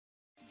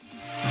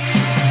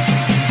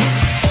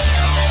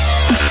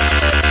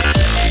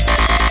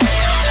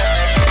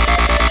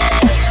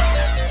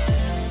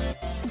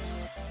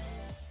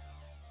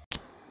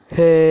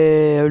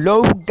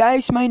Hello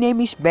guys, my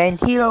name is Ben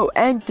Hero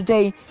and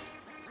today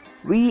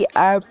we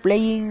are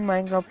playing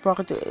Minecraft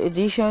Pocket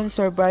Edition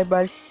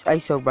survival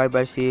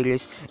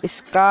series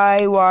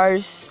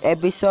SkyWars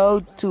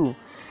episode 2.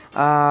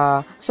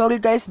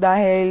 Sorry guys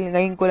dahil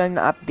ngayon ko lang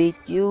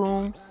na-update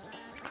yung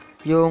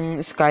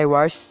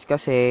SkyWars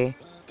kasi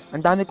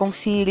ang dami kong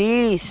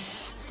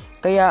series.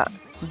 Kaya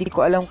hindi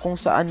ko alam kung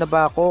saan na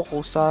ba ako,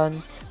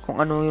 kung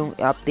ano yung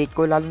update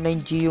ko, lalo na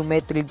yung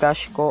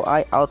Geometrydash ko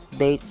ay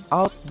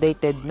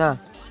outdated na.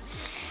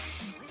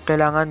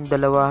 Kailangan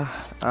dalawa,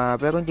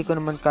 pero hindi ko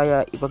naman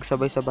kaya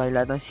ipagsabay-sabay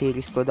lahat ng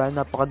series ko dahil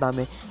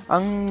napakadami.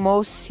 Ang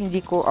most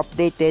hindi ko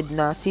updated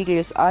na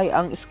series ay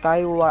ang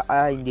SkyWars,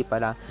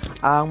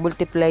 ang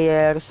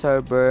multiplayer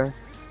server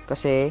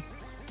kasi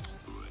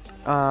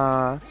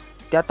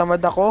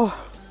tiyatamad ako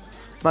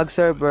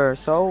mag-server.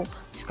 So,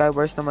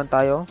 SkyWars naman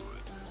tayo.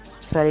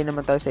 Sali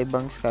naman tayo sa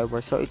ibang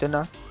SkyWars. So, ito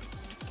na.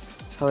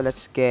 So,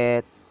 let's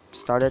get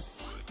started.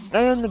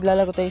 Ngayon,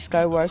 naglalaro tayo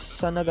SkyWars.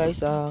 Sana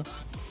guys,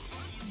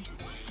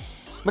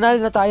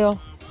 manalo na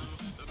tayo.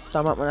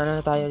 Tama, manalo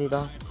na tayo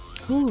dito.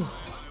 Whew.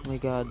 Oh my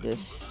god,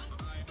 this.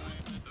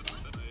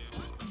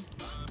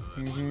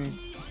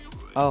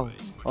 Oh,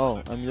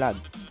 I'm lag.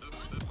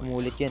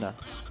 Umulit yun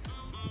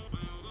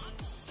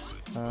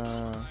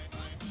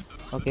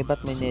okay,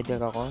 ba't may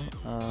nether ako?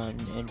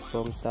 End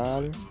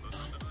portal.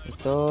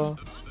 Ito.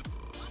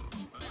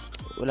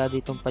 Wala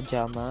ditong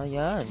pajama.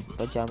 Yan.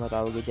 Pajama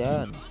tawag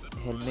dyan.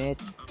 Helmet.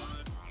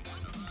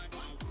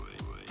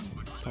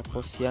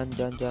 Tapos yan.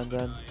 Dyan.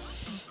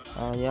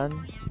 Yan.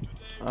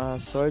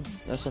 Sword.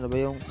 Nasaan na ba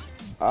yung...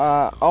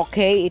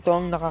 okay. Ito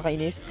ang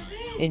nakakainis.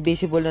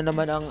 Invisible na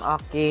naman ang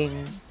aking...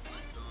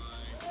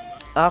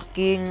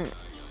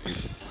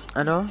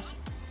 ano?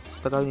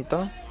 Patawag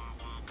nito?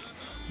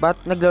 Ba't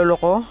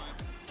nagloloko?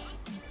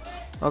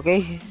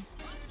 Okay.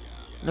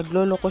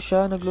 Nagloloko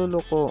siya.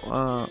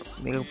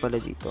 Meron pala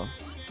dito.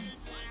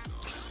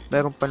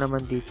 Meron pa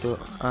naman dito.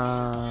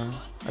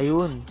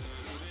 Ayun.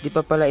 Di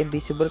pa pala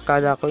invisible.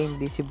 Kala ko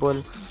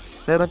invisible.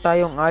 Meron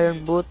tayong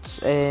iron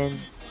boots and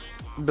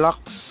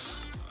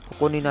blocks.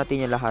 Kukunin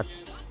natin yung lahat.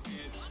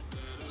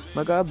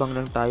 Mag-aabang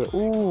lang tayo.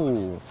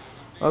 Ooh.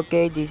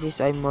 Okay, this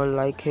is I more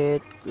like it.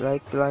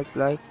 Like.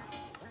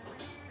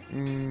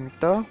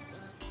 Ito.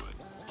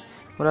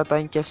 Wala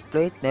tayong chest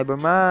plate. Never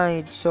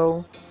mind.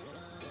 So,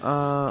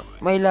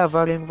 may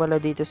lava rin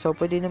pala dito. So,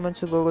 pwede naman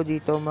siguro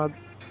dito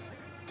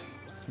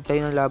tayo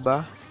ng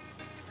lava.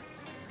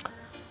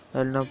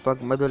 Lalo na pag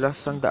madulas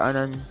ang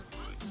daanan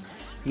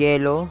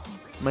yellow,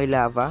 may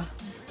lava.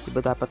 Diba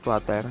dapat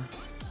water?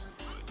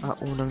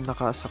 Unang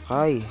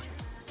nakasakay.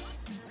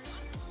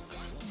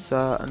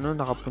 Sa,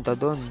 nakapunta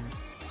doon.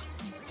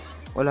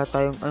 Wala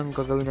tayong, anong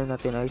gagawin na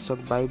natin ay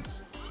survive.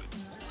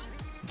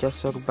 Just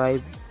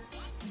survive.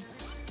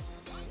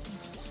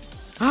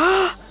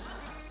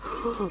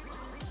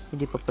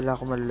 Hindi pa pala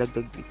ako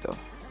malalagdag dito.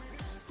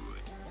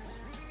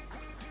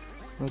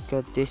 Oh my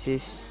god, this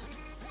is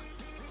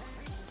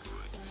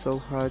so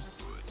hard.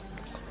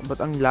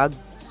 Ba't ang lag?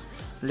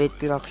 Late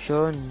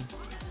reaction.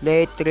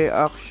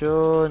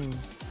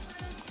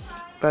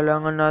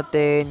 Kailangan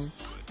natin.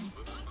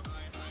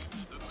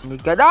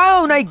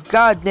 Oh my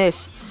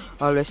godness!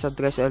 Always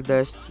address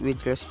elders with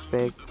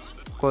respect.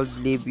 Cold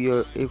leave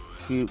your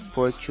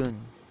fortune.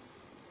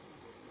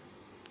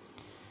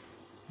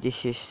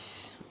 This is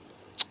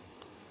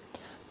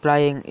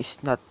flying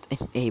is not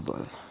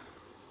enabled.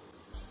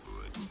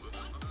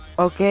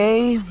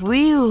 Okay,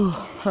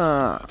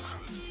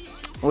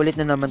 ulit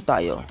na naman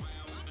tayo.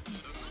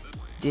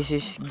 This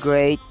is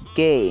great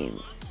game.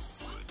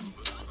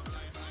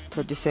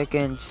 30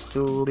 seconds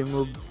to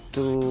remove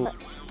to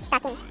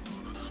stacking.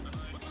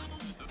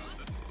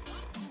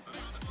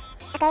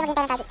 Okay, maghintay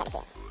na tayo sa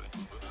lipin.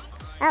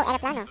 Oh,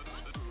 aeroplano.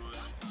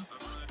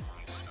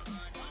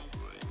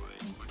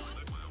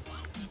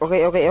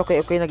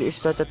 Okay,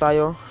 nag-start na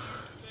tayo.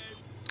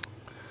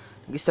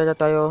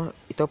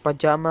 Ito,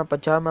 pajama.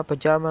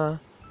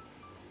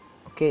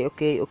 Okay.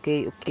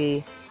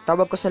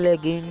 Tawag ko sa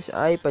leggings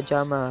ay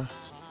pajama.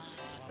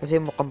 Kasi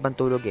mukhang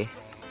pantulog eh.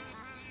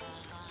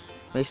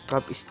 May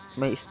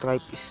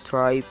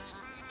stripe.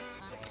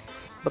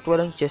 Ba't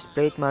walang chest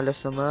plate?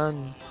 Malas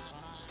naman.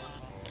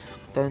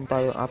 Tayo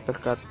tayo,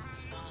 uppercut.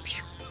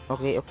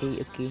 Okay.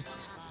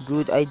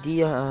 Good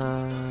idea.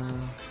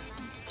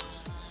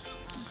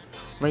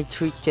 May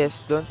 3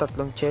 chests doon,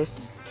 3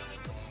 chests.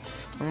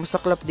 Ang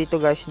masaklap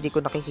dito guys, hindi ko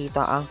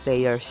nakikita ang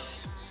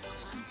players.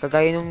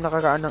 Kagaya nung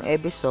nakaraan ng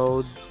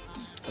episode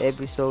 1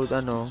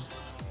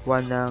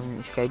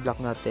 ng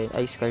skyblock ng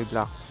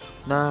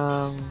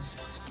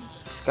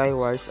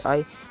SkyWars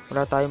ay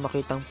wala tayong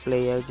makitang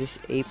player.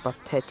 This is a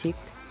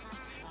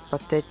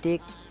pathetic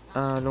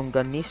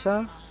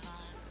longganisa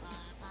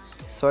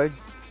sword.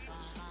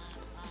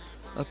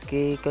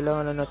 Okay,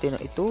 kailangan na natin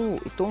na ito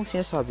ang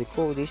sinasabi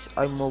ko. This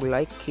I more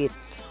like it.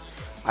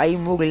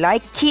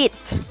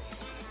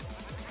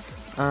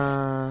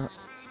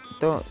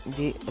 Ito,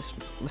 hindi,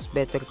 mas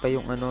better pa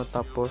yung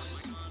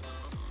tapos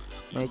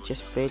may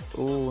chest plate.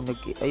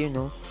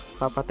 Ayun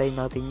papatay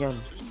natin yan.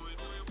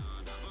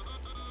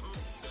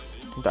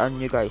 Tandaan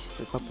nyo guys,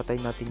 papatay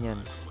natin yan.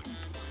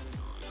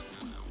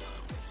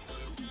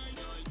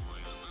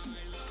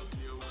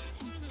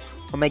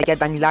 Oh my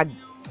god, ang lag.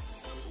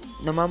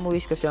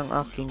 Namamuwis kasi ang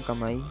aking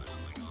kamay.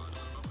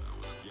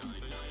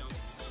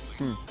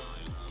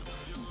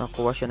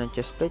 Nakuha siya ng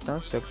chestplate ha.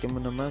 Swerte mo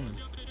naman.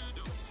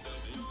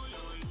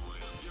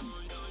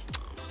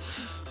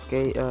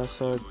 Okay,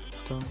 so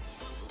ito.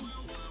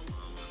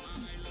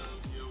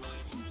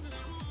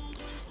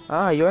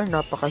 Yun.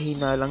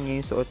 Napakahina lang niya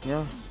yung suot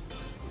niya.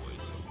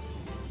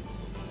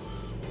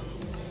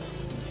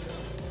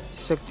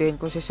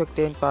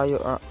 Sisaktihin tayo.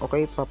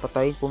 Okay,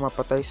 papatayin.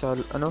 Pumapatay sa,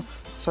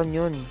 saan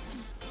yun?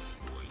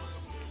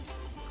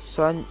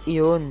 Saan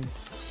yun?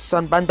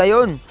 Saan banda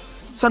yun?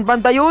 Saan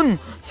banda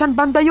yun? Saan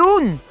banda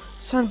yun?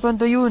 Saan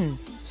banda yun?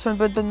 Saan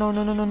banda?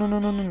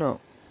 No.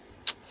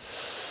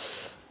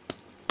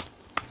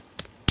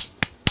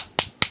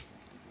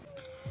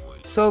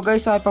 So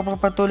guys, ay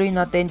papapatuloy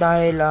natin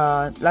dahil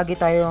lagi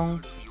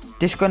tayong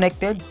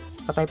disconnected.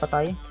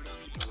 Patay.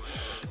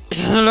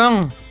 Isa na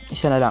lang.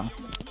 Isa na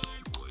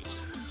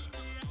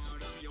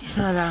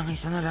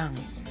lang.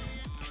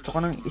 Gusto ko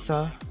ng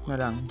isa na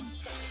lang.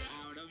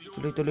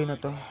 Tuloy-tuloy na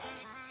to.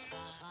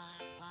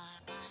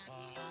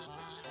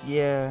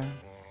 Yeah.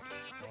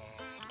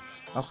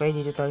 Okay,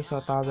 dito tayo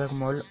sa Tower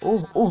Mall.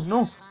 Oh,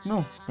 no.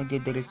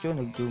 Nagdidiretso.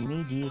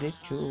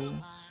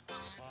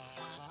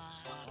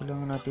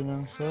 Kailangan natin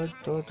ng sword.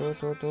 To.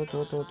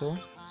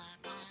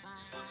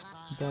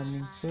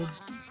 Daming sword.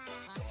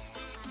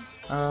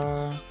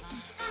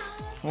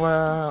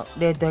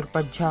 Leather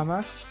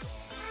pajamas.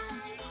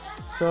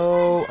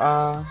 So,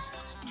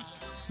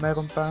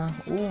 mayroon pa.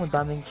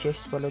 Daming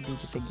chest pala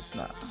dito sa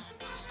gitna.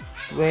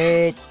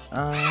 Wait,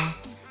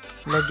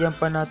 lagyan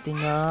pa natin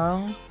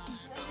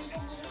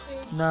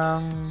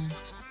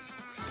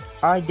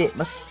di.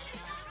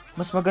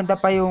 Mas maganda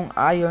pa yung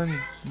iron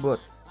boot.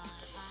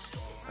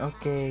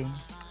 Okay.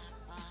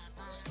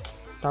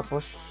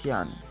 Tapos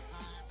yan.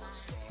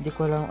 Hindi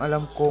ko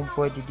alam kung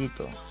pwede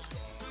dito.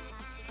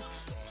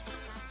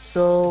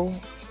 So,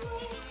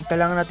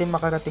 kailangan natin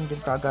makarating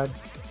din kaagad.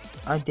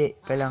 Di.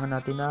 Kailangan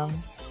natin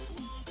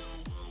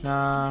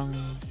ng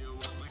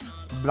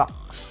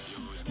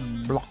blocks.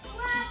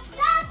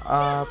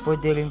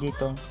 Pwede rin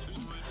dito.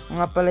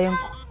 Nga pala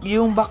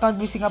yung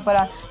background music nga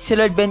pala, si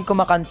Lord Ben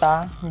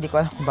kumakanta. Hindi ko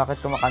alam kung bakit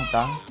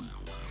kumakanta.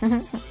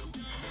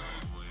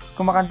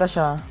 Kumakanta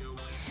siya.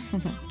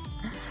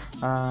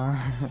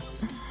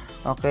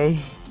 Okay.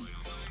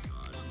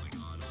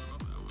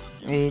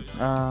 Wait,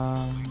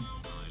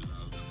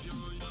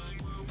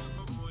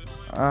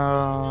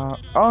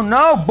 oh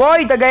no!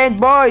 Boyd again!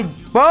 Boyd!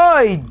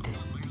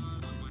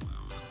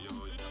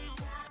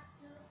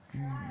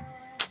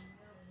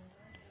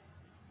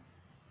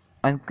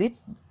 I'm quit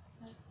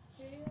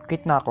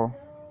na ako.